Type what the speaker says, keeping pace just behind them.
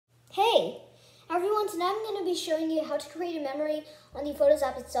Hey everyone, tonight I'm going to be showing you how to create a memory on the Photos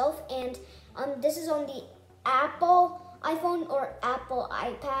app itself, and this is on the Apple iPhone or Apple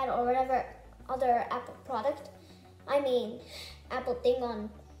iPad or whatever other Apple product. I mean Apple thing on,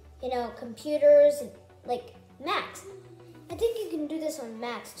 computers and like Macs. I think you can do this on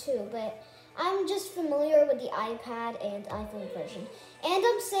Macs too, but I'm just familiar with the iPad and iPhone version. And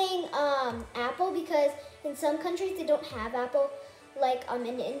I'm saying Apple because in some countries they don't have Apple. Like in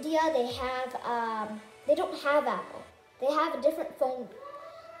India, they don't have Apple. They have a different phone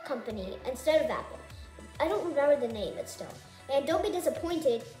company instead of Apple. I don't remember the name, but still. And don't be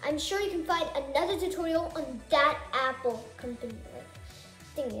disappointed. I'm sure you can find another tutorial on that Apple company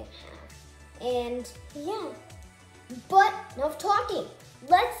thing you have. And yeah, but enough talking.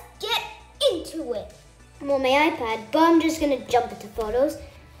 Let's get into it. I'm on my iPad, but I'm just gonna jump into Photos.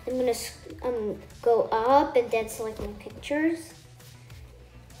 I'm gonna go up and then select my pictures.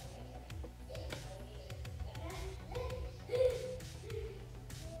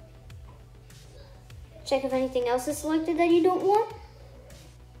 Check if anything else is selected that you don't want.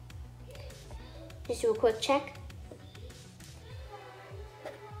 Just do a quick check.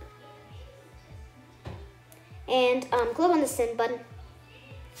 And click on the send button.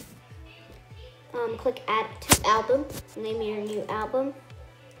 Click add to album. Name your new album.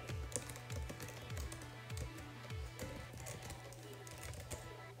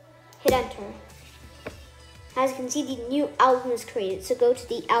 Hit enter. As you can see, the new album is created. So go to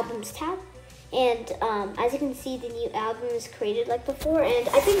the albums tab. And as you can see, the new album is created like before, and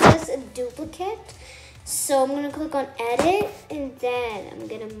I think that's a duplicate. So I'm gonna click on edit, and then I'm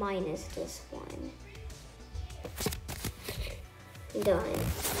gonna minus this one. Done.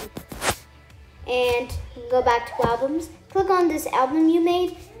 And go back to albums. Click on this album you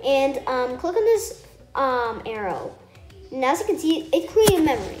made, and click on this arrow. And as you can see, it created a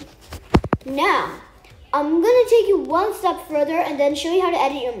memory. Now, I'm gonna take you one step further and then show you how to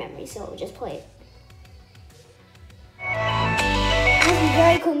edit your memory. So just play it. This is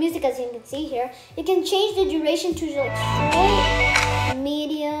very cool music, as you can see here. You can change the duration to like short,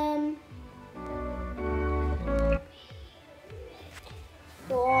 medium,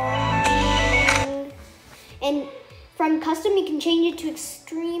 long, and from custom you can change it to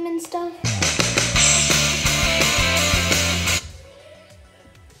extreme and stuff.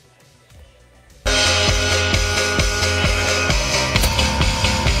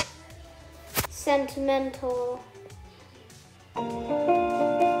 Sentimental.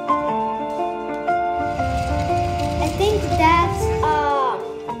 I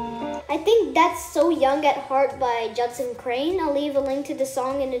think that's So Young at Heart by Judson. I'll leave a link to the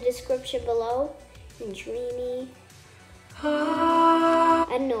song in the description below. And Dreamy. I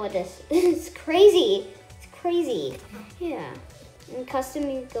don't know what this is. It's crazy. It's crazy. Yeah. In custom,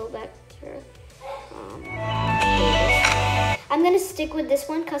 you go back to I'm gonna stick with this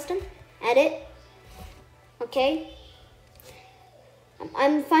one, custom. Edit. Okay.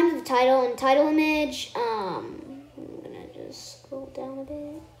 I'm fine with the title and title image. I'm gonna just scroll down a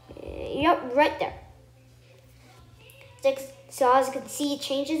bit. Yep, right there. So as you can see, it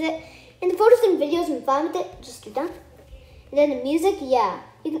changes it. In the photos and videos, I'm fine with it. Just do that. And then the music, yeah.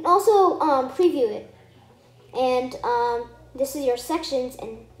 You can also preview it. And this is your sections,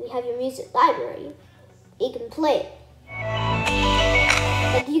 and we have your music library. You can play it.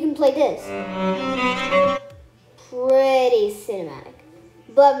 Like you can play this. Pretty cinematic.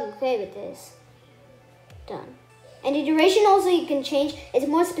 But I'm okay with this. Done. And the duration also you can change. It's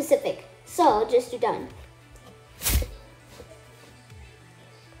more specific. So just do done.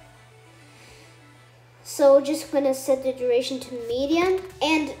 So just gonna set the duration to medium.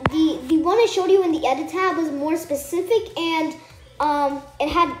 And the one I showed you in the edit tab was more specific, and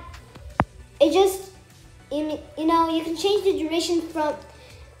you can change the duration from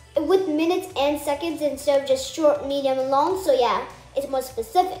with minutes and seconds instead of just short, medium, and long. So yeah, it's more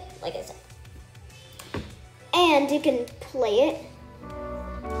specific, like I said. And you can play it.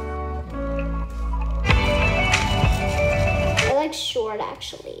 I like short,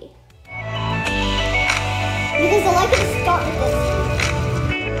 actually. Because I like it to start with this.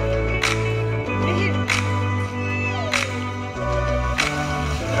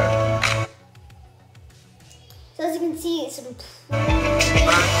 So as you can see, it's some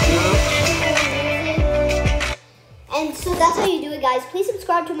and so that's how you do it, guys. Please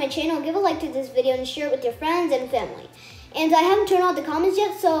subscribe to my channel, give a like to this video, and share it with your friends and family. And I haven't turned on the comments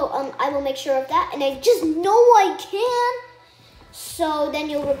yet, so I will make sure of that. And I just know I can. So then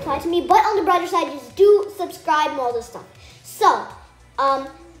you'll reply to me. But on the brighter side, just do subscribe and all this stuff. So,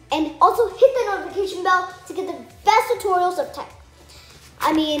 and also hit the notification bell to get the best tutorials of tech.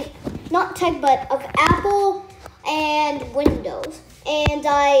 I mean, not tech, but of Apple and Windows. And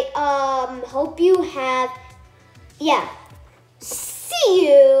I hope you have, yeah, see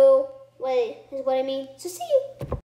you. Wait, is what I mean. So see you.